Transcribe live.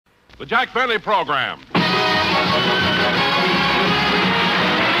The Jack Benny Program.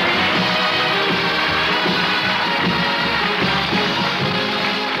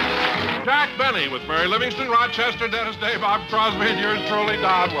 Jack Benny with Mary Livingston, Rochester, Dennis Day, Bob Crosby, and yours truly,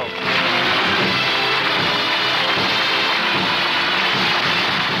 Don Wilson.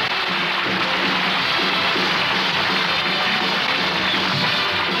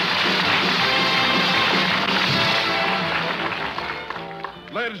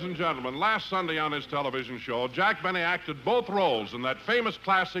 Ladies and gentlemen, last Sunday on his television show, Jack Benny acted both roles in that famous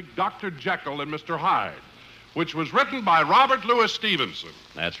classic Dr. Jekyll and Mr. Hyde, which was written by Robert Louis Stevenson.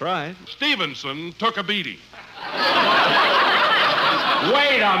 That's right. Stevenson took a beating.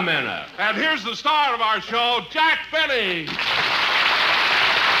 Wait a minute. And here's the star of our show, Jack Benny.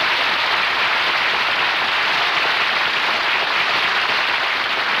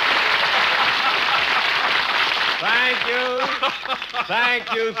 Thank you.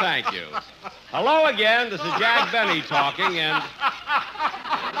 Thank you, thank you. Hello again. This is Jack Benny talking, and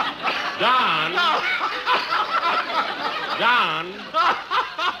Don,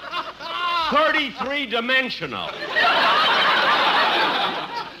 33-dimensional.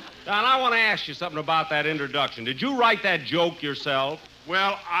 Don, I want to ask you something about that introduction. Did you write that joke yourself?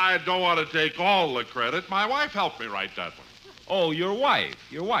 Well, I don't want to take all the credit. My wife helped me write that one. Oh, your wife.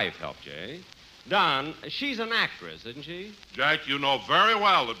 Your wife helped you, eh? Don, she's an actress, isn't she? Jack, you know very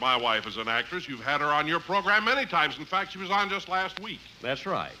well that my wife is an actress. You've had her on your program many times. In fact, she was on just last week. That's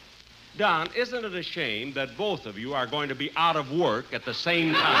right. Don, isn't it a shame that both of you are going to be out of work at the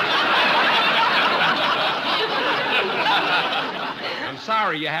same time? I'm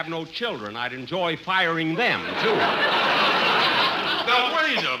sorry you have no children. I'd enjoy firing them, too. Now,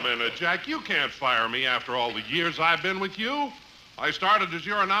 wait a minute, Jack. You can't fire me after all the years I've been with you. I started as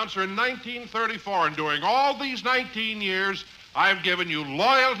your announcer in 1934, and during all these 19 years, I've given you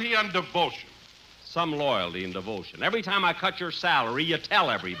loyalty and devotion. Some loyalty and devotion. Every time I cut your salary, you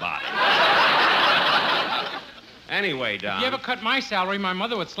tell everybody. Anyway, Don. If you ever cut my salary, my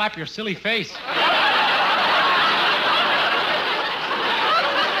mother would slap your silly face.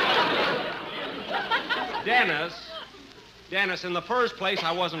 Dennis, in the first place,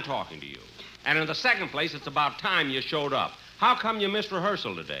 I wasn't talking to you. And in the second place, it's about time you showed up. How come you missed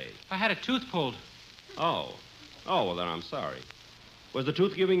rehearsal today? I had a tooth pulled. Oh, well, then I'm sorry. Was the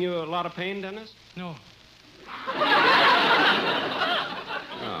tooth giving you a lot of pain, Dennis? No.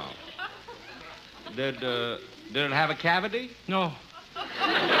 Oh. Did it have a cavity? No.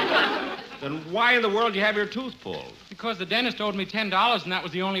 Then why in the world did you have your tooth pulled? Because the dentist owed me $10, and that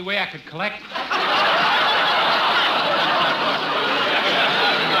was the only way I could collect.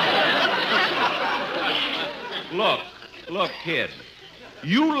 Look, kid.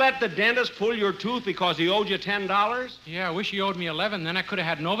 You let the dentist pull your tooth because he owed you $10? Yeah, I wish he owed me 11, then I could have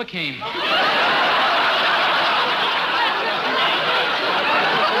had Novocaine.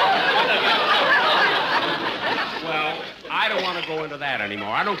 Well, I don't want to go into that anymore.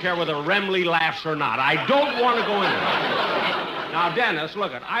 I don't care whether Remley laughs or not. I don't want to go into that. Now, Dennis,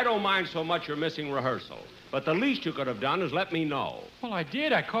 look, I don't mind so much you're missing rehearsal. But the least you could have done is let me know. Well, I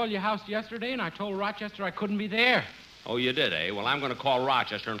did. I called your house yesterday, and I told Rochester I couldn't be there. Oh, you did, eh? Well, I'm going to call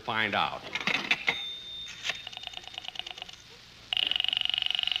Rochester and find out.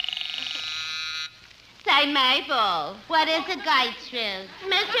 Say, Mabel, what is it, Gertrude?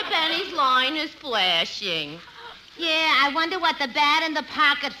 Mr. Benny's line is flashing. Yeah, I wonder what the bat in the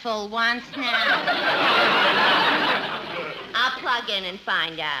pocketful wants now. I'll plug in and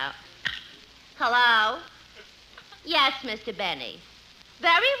find out. Hello? Yes, Mr. Benny.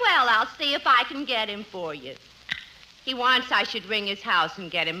 Very well, I'll see if I can get him for you. He wants I should ring his house and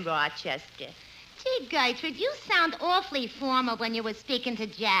get him Rochester. Gee, Gertrude, you sound awfully formal when you were speaking to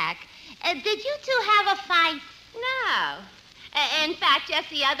Jack. Did you two have a fight? No. In fact, just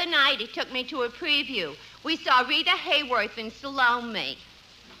the other night, he took me to a preview. We saw Rita Hayworth and Salome.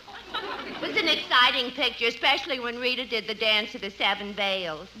 It was an exciting picture, especially when Rita did the dance of the 7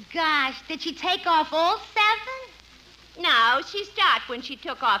 veils. Gosh, did she take off all 7? No, she stopped when she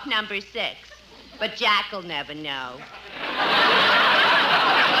took off number 6. But Jack'll never know.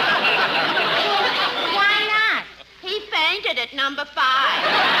 Why not? He fainted at number 5.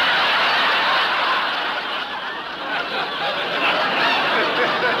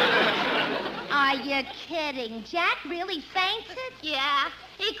 Are you kidding? Jack really fainted? Yeah.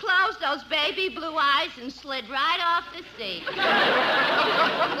 He closed those baby blue eyes and slid right off the seat.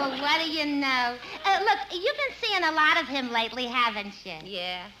 Well, what do you know? Look, you've been seeing a lot of him lately, haven't you?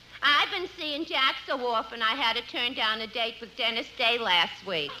 Yeah. I've been seeing Jack so often I had to turn down a date with Dennis Day last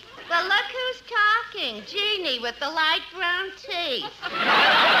week. But look who's talking. Jeannie with the light brown teeth.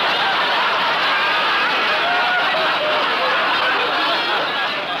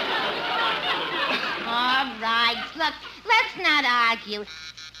 you.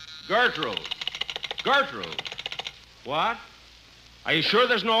 Gertrude. Gertrude. What? Are you sure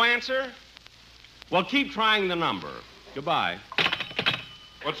there's no answer? Well, keep trying the number. Goodbye.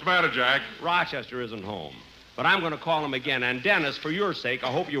 What's the matter, Jack? Rochester isn't home. But I'm going to call him again. And Dennis, for your sake,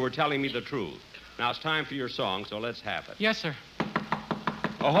 I hope you were telling me the truth. Now, it's time for your song, so let's have it. Yes, sir.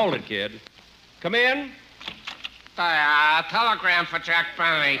 Oh, hold it, kid. Come in. Telegram for Jack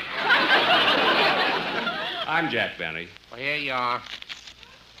Benny. I'm Jack Benny. Well, here you are.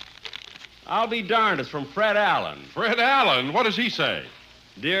 I'll be darned. It's from Fred Allen. Fred Allen? What does he say?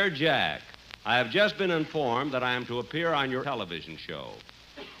 Dear Jack, I have just been informed that I am to appear on your television show.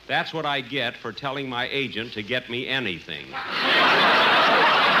 That's what I get for telling my agent to get me anything.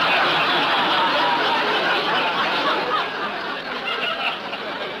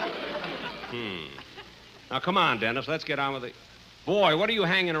 Now, come on, Dennis. Let's get on with it. Boy, what are you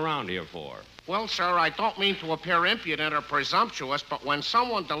hanging around here for? Well, sir, I don't mean to appear impudent or presumptuous, but when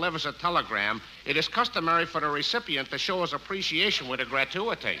someone delivers a telegram, it is customary for the recipient to show his appreciation with a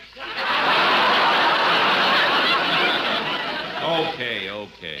gratuity.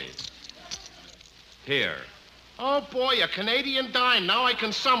 Okay. Here. Oh, boy, a Canadian dime. Now I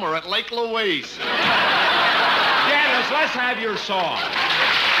can summer at Lake Louise. Dennis, let's have your song.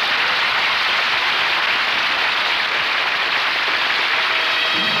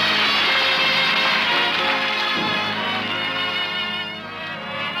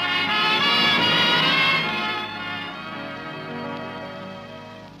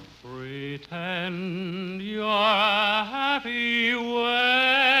 Pretend you're happy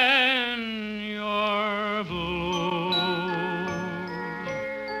when you're blue.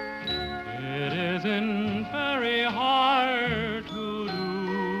 It isn't very hard to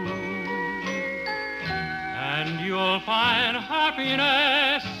do, and you'll find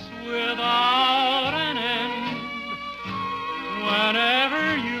happiness without an end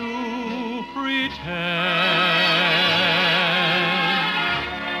whenever you pretend.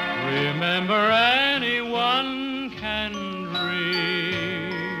 Remember, anyone can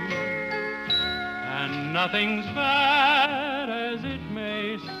dream, and nothing's bad as it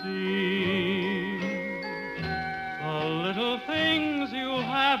may seem. The little things you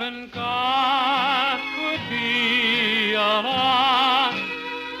haven't got could be a lot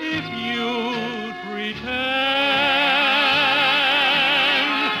if you'd pretend.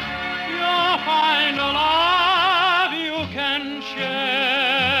 You'll find a love you can share,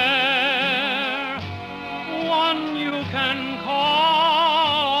 one you can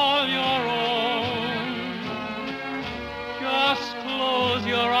call your own. Just close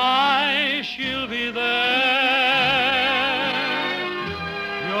your eyes, she'll be there.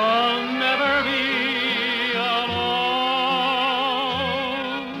 You'll never be alone.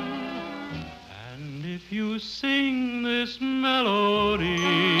 And if you sing this melody,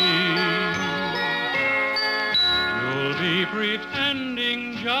 you'll be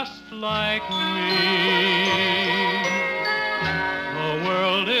pretending just like me. The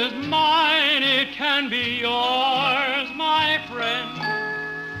world is mine, it can be yours, my friend.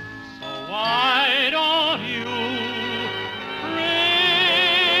 So why don't you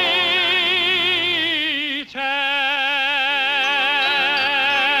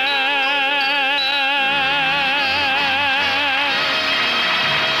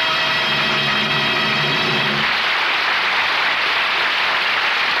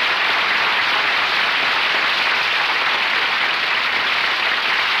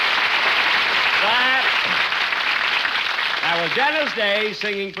That was Dennis Day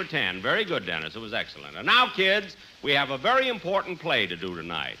singing Pretend. Very good, Dennis. It was excellent. And now, kids, we have a very important play to do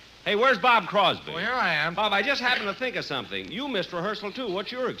tonight. Hey, where's Bob Crosby? Well, here I am. Bob, I just happened to think of something. You missed rehearsal, too.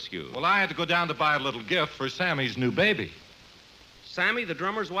 What's your excuse? Well, I had to go down to buy a little gift for Sammy's new baby. Sammy, the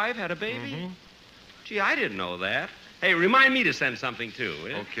drummer's wife, had a baby? Mm-hmm. Gee, I didn't know that. Hey, remind me to send something, too.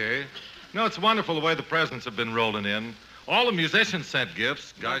 Eh? Okay. No, it's wonderful the way the presents have been rolling in. All the musicians sent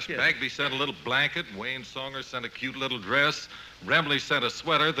gifts. Gosh, kidding. Bagby sent a little blanket. Wayne Songer sent a cute little dress. Remley sent a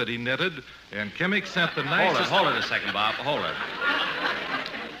sweater that he knitted. And Kimmick sent the nicest... Hold it a second, Bob. Hold it.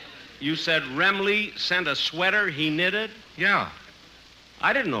 You said Remley sent a sweater he knitted? Yeah.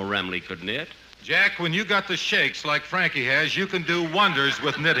 I didn't know Remley could knit. Jack, when you got the shakes like Frankie has, you can do wonders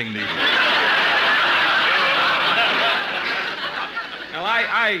with knitting needles. Well,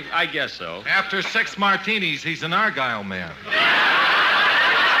 I guess so. After 6 martinis, he's an Argyle man.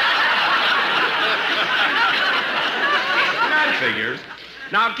 That figures.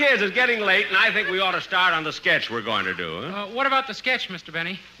 Now, kids, it's getting late, and I think we ought to start on the sketch we're going to do. Huh? What about the sketch, Mr.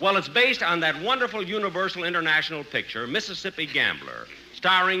 Benny? Well, it's based on that wonderful Universal International picture, Mississippi Gambler,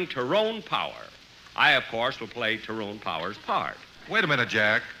 starring Tyrone Power. I, of course, will play Tyrone Power's part. Wait a minute,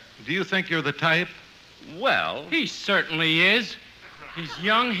 Jack. Do you think you're the type? Well, He certainly is. He's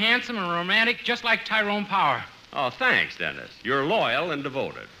young, handsome, and romantic, just like Tyrone Power. oh, thanks, Dennis. You're loyal and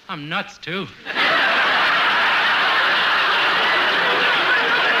devoted. I'm nuts, too. Now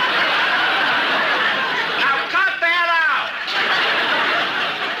cut that out!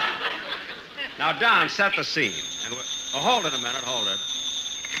 Now, Don, set the scene. Hold it a minute, hold it.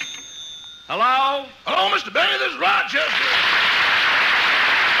 Hello? Hello, Mr. Benny. This is Rochester.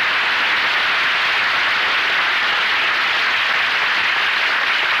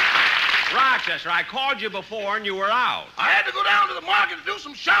 Rochester, I called you before and you were out. I had to go down to the market to do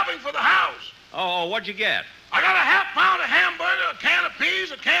some shopping for the house. Oh, what'd you get? I got a half pound of hamburger, a can of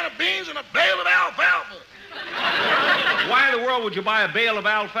peas, a can of beans, and a bale of alfalfa. Why in the world would you buy a bale of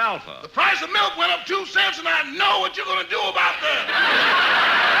alfalfa? The price of milk went up 2 cents, and I know what you're going to do about that.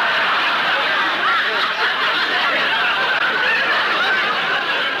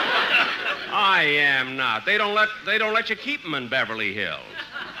 I am not. They don't let you keep them in Beverly Hills.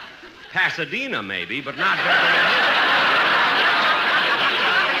 Pasadena, maybe, but not Beverly Hills.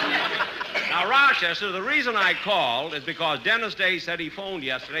 Now, Rochester, the reason I called is because Dennis Day said he phoned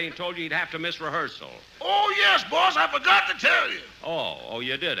yesterday and told you he'd have to miss rehearsal. Oh, yes, boss. I forgot to tell you. Oh,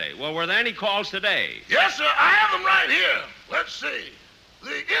 you did, eh? Well, were there any calls today? Yes, sir. I have them right here. Let's see.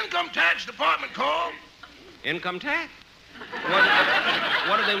 The income tax department called. Income tax?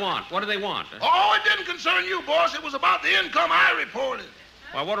 What do they want? What do they want? Oh, it didn't concern you, boss. It was about the income I reported.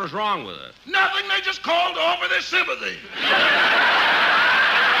 Well, what was wrong with it? Nothing. They just called to offer their sympathy.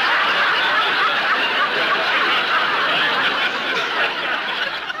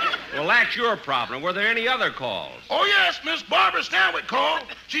 Well, that's your problem. Were there any other calls? Oh, yes, Miss Barbara Stanwyck called.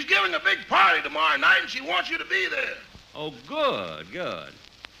 She's giving a big party tomorrow night, and she wants you to be there. Oh, good, good.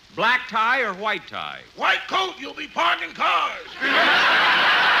 Black tie or white tie? White coat, you'll be parking cars.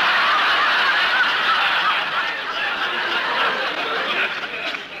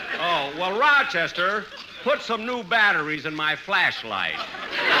 Oh, well, Rochester, put some new batteries in my flashlight.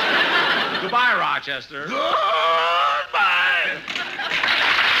 Goodbye, Rochester. Goodbye.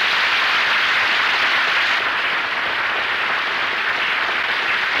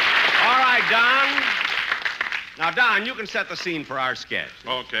 All right, Don. Now, Don, you can set the scene for our sketch.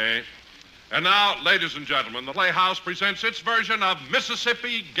 Okay. And now, ladies and gentlemen, the Playhouse presents its version of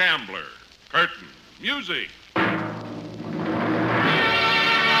Mississippi Gambler. Curtain. Music.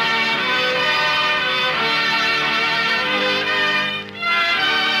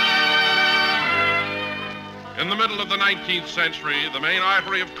 In the middle of the 19th century, the main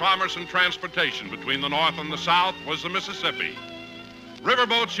artery of commerce and transportation between the North and the South was the Mississippi.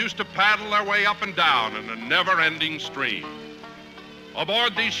 Riverboats used to paddle their way up and down in a never-ending stream.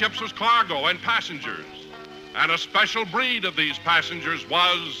 Aboard these ships was cargo and passengers, and a special breed of these passengers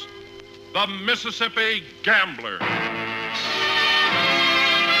was the Mississippi Gambler.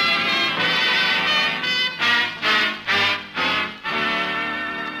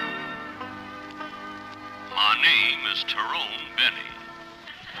 My name is Tyrone Benny.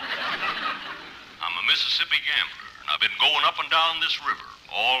 I'm a Mississippi gambler, and I've been going up and down this river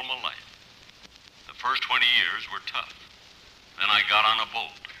all my life. The first 20 years were tough. Then I got on a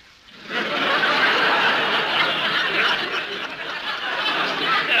boat.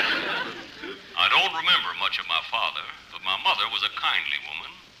 I don't remember much of my father, but my mother was a kindly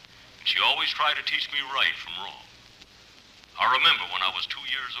woman, and she always tried to teach me right from wrong. I remember when I was 2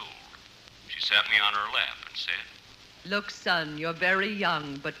 years old, she sat me on her lap and said, Look, son, you're very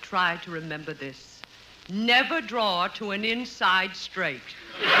young, but try to remember this. Never draw to an inside straight.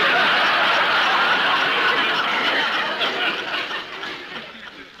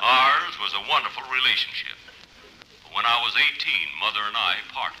 Ours was a wonderful relationship. But when I was 18, Mother and I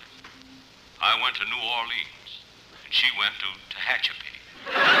parted. I went to New Orleans, and she went to Tehachapi.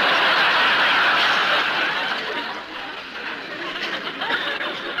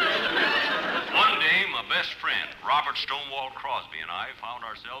 One day, my best friend, Robert Stonewall Crosby, and I found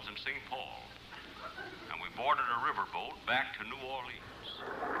ourselves in St. Paul, and we boarded a riverboat back to New Orleans.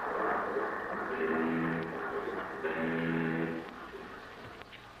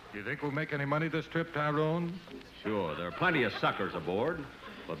 Do you think we'll make any money this trip, Tyrone? Sure, there are plenty of suckers aboard.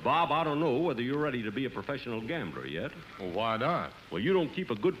 But, Bob, I don't know whether you're ready to be a professional gambler yet. Well, why not? Well, you don't keep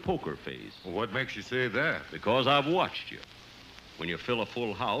a good poker face. Well, what makes you say that? Because I've watched you. When you fill a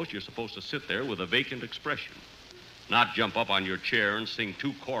full house, you're supposed to sit there with a vacant expression, not jump up on your chair and sing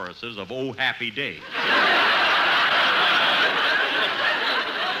 2 choruses of Oh Happy Day.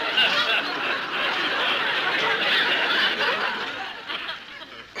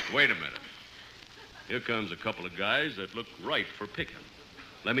 Wait a minute. Here comes a couple of guys that look right for picking.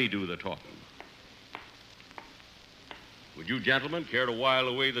 Let me do the talking. Would you gentlemen care to while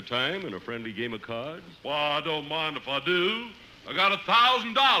away the time in a friendly game of cards? Well, I don't mind if I do. I got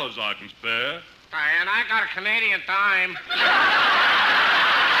 $1,000 I can spare. And I got a Canadian dime.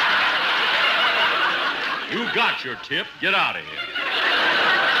 You got your tip. Get out of here.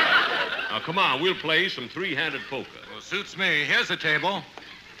 Now, come on. We'll play some three-handed poker. Well, suits me. Here's the table.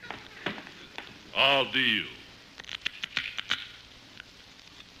 I'll deal.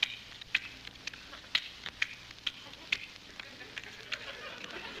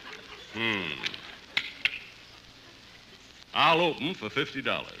 I'll open for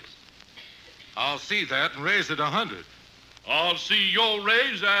 $50. I'll see that and raise it 100. I'll see your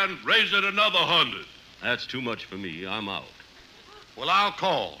raise and raise it another 100. That's too much for me. I'm out. Well, I'll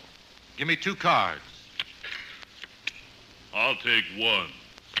call. Give me 2 cards. I'll take one.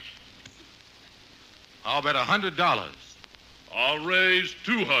 I'll bet $100. I'll raise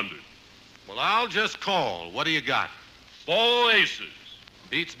 200. Well, I'll just call. What do you got? 4 aces.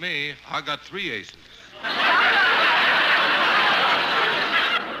 Beats me. I got 3 aces.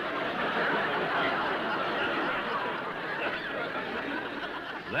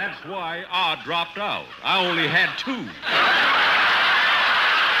 That's why I dropped out. I only had 2.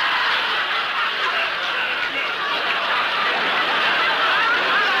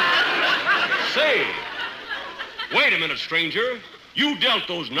 Say, wait a minute, stranger. You dealt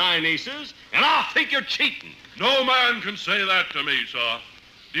those 9 aces, and I'll think you're cheating. No man can say that to me, sir.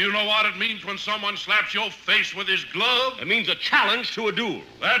 Do you know what it means when someone slaps your face with his glove? It means a challenge to a duel.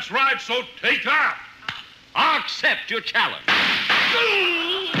 That's right, so take that. I'll accept your challenge.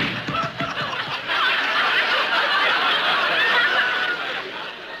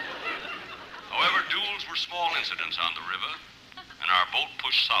 However, duels were small incidents on the river, and our boat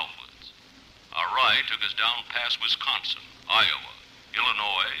pushed southwards. Our ride took us down past Wisconsin, Iowa,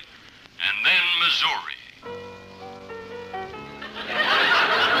 Illinois, and then Missouri.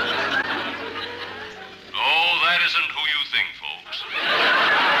 Oh, that isn't who you think, folks.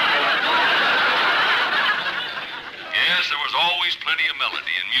 Yes, there was always plenty of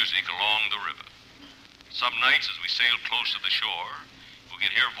melody and music along the river. Some nights, as we sailed close to the shore, we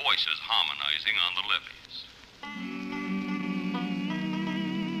could hear voices harmonizing on the levees.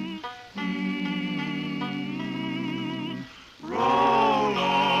 Roll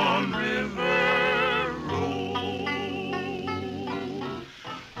on, river, roll.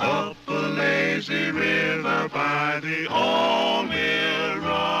 Up a lazy river by the all-mill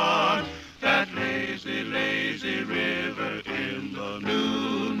run. That lazy, lazy river in the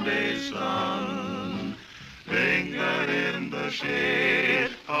noonday sun. Lingered in the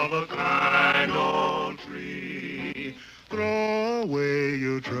shade of a kind old tree. Throw away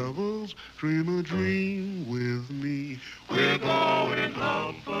your troubles, dream a dream with me. We're going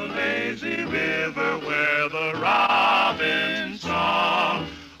up a lazy river where the robin's song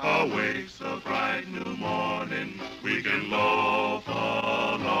awakes a bright new morning. We can loaf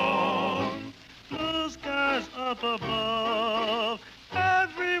along. Blue skies up above,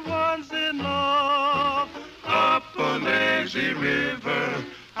 everyone's in love. Up a lazy river,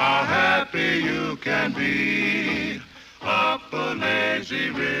 how happy you can be. Up a lazy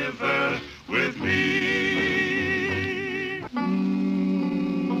river with me.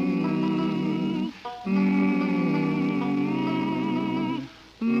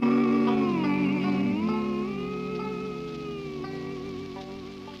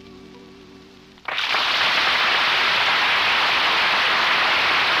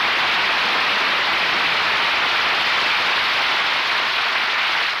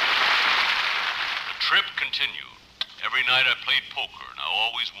 Every night I played poker, and I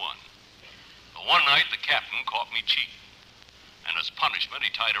always won. But one night, the captain caught me cheating. And as punishment,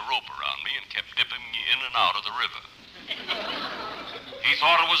 he tied a rope around me and kept dipping me in and out of the river. He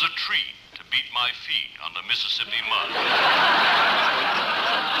thought it was a treat to beat my feet on the Mississippi mud.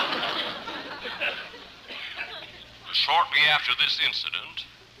 Shortly after this incident,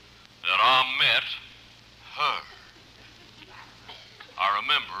 that I met her. I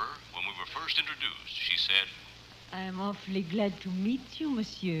remember when we were first introduced, she said, I am awfully glad to meet you,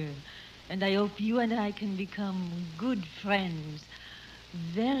 monsieur. And I hope you and I can become good friends.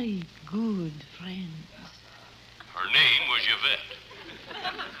 Very good friends. Her name was Yvette.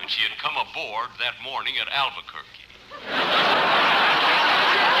 And she had come aboard that morning at Albuquerque.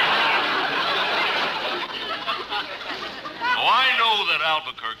 Oh, I know that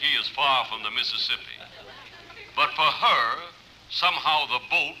Albuquerque is far from the Mississippi. But for her, somehow the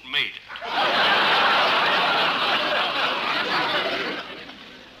boat made it.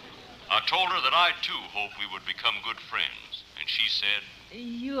 I told her that I, too, hoped we would become good friends. And she said...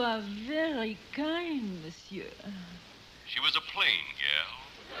 You are very kind, monsieur. She was a plain gal.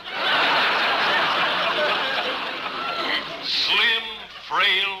 Slim,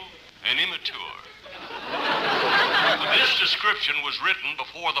 frail, and immature. This description was written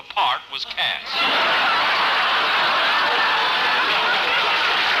before the part was cast.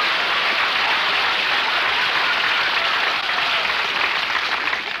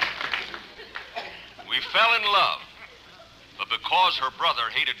 We fell in love, but because her brother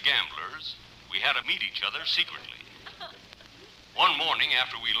hated gamblers, we had to meet each other secretly. One morning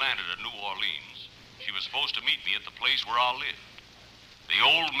after we landed at New Orleans, she was supposed to meet me at the place where I lived, the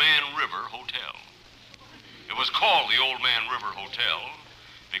Old Man River Hotel. It was called the Old Man River Hotel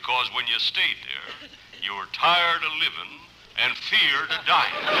because when you stayed there, you were tired of living and feared of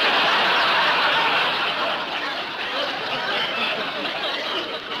dying.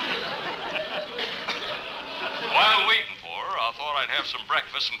 While waiting for her, I thought I'd have some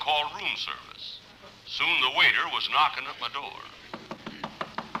breakfast and call room service. Soon the waiter was knocking at my door.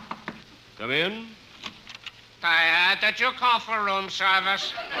 Come in. Did you call for room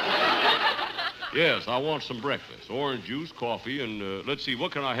service? Yes, I want some breakfast. Orange juice, coffee, and let's see,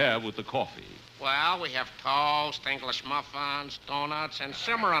 what can I have with the coffee? Well, we have toast, English muffins, donuts, and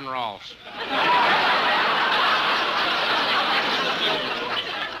cimarron rolls.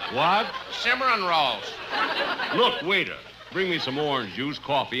 What? Cimarron rolls. Look, waiter, bring me some orange juice,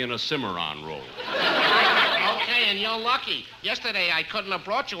 coffee, and a cimarron roll. Okay, and you're lucky. Yesterday, I couldn't have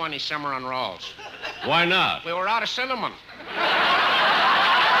brought you any cimarron rolls. Why not? We were out of cinnamon.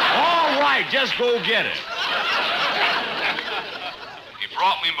 All right, just go get it. He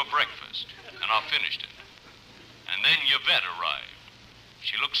brought me my breakfast, and I finished it. And then Yvette arrived.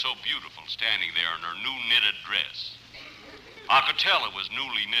 She looked so beautiful standing there in her new knitted dress. I could tell it was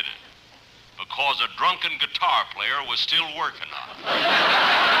newly knitted because a drunken guitar player was still working on it.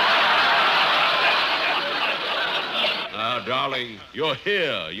 Now, darling, you're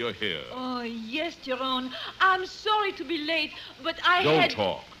here. Oh, yes, Tyrone. I'm sorry to be late, but I Don't had...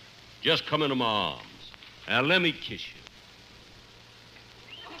 talk. Just come into my arms. And let me kiss you.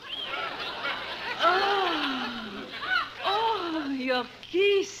 Oh, your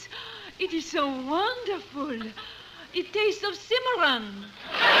kiss. It is so wonderful. It tastes of cimarron.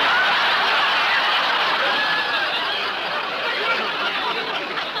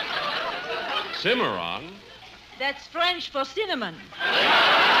 Cimarron? That's French for cinnamon.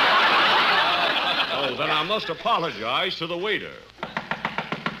 Oh, then I must apologize to the waiter.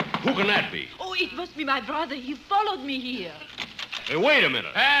 Who can that be? Oh, it must be my brother. He followed me here. Hey, wait a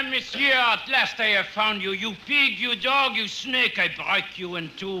minute. Ah, monsieur, at last I have found you. You pig, you dog, you snake. I break you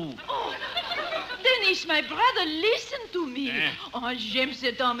in two. Oh, Denis, my brother, listen to me. Oh, j'aime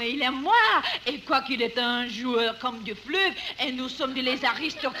cet homme et il aime moi. Et quoiqu'il est un joueur comme du fleuve et nous sommes des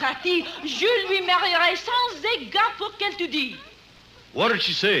aristocraties, je lui marierai sans égard pour qu'elle te dise. What did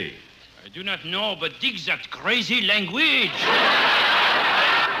she say? I do not know, but dig that crazy language.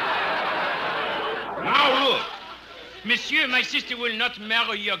 Now look. Monsieur, my sister will not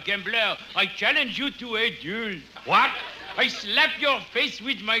marry a gambler. I challenge you to a duel. What? I slap your face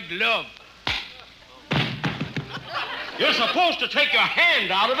with my glove. You're supposed to take your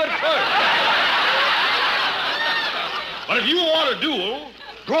hand out of it first. But if you want a duel,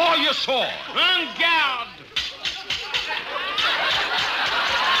 draw your sword. En garde!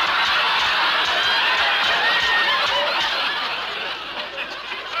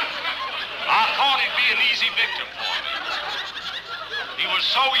 I thought he'd be an easy victim for me. He was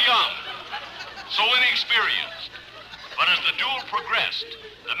so young, so inexperienced. But as the duel progressed,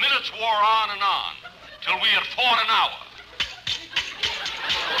 the minutes wore on and on, till we had fought an hour.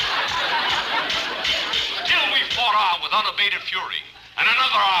 Still we fought on with unabated fury, and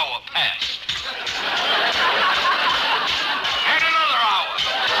another hour passed. And another hour.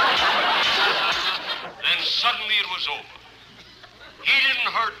 Then suddenly it was over. He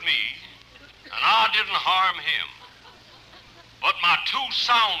didn't hurt me, and I didn't harm him. But my two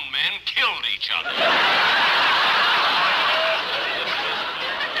sound men killed each other.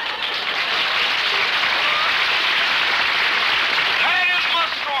 That is my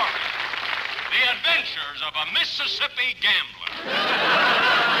story. The adventures of a Mississippi gambler.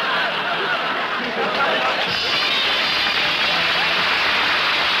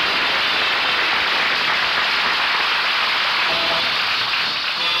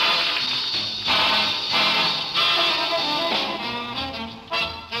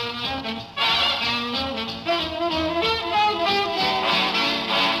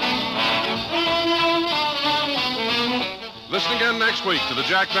 Listening again next week to the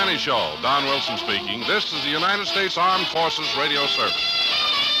Jack Benny Show. Don Wilson speaking. This is the United States Armed Forces Radio Service.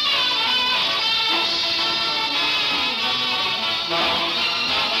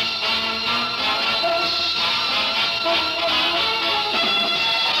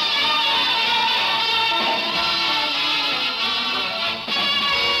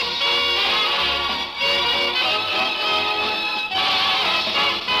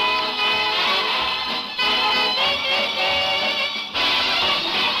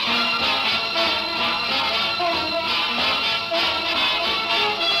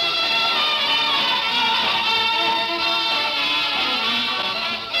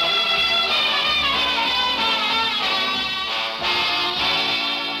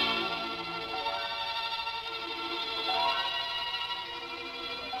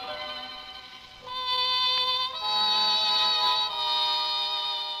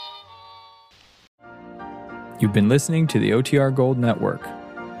 You've been listening to the OTR Gold Network.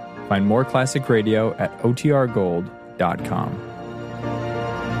 Find more classic radio at otrgold.com.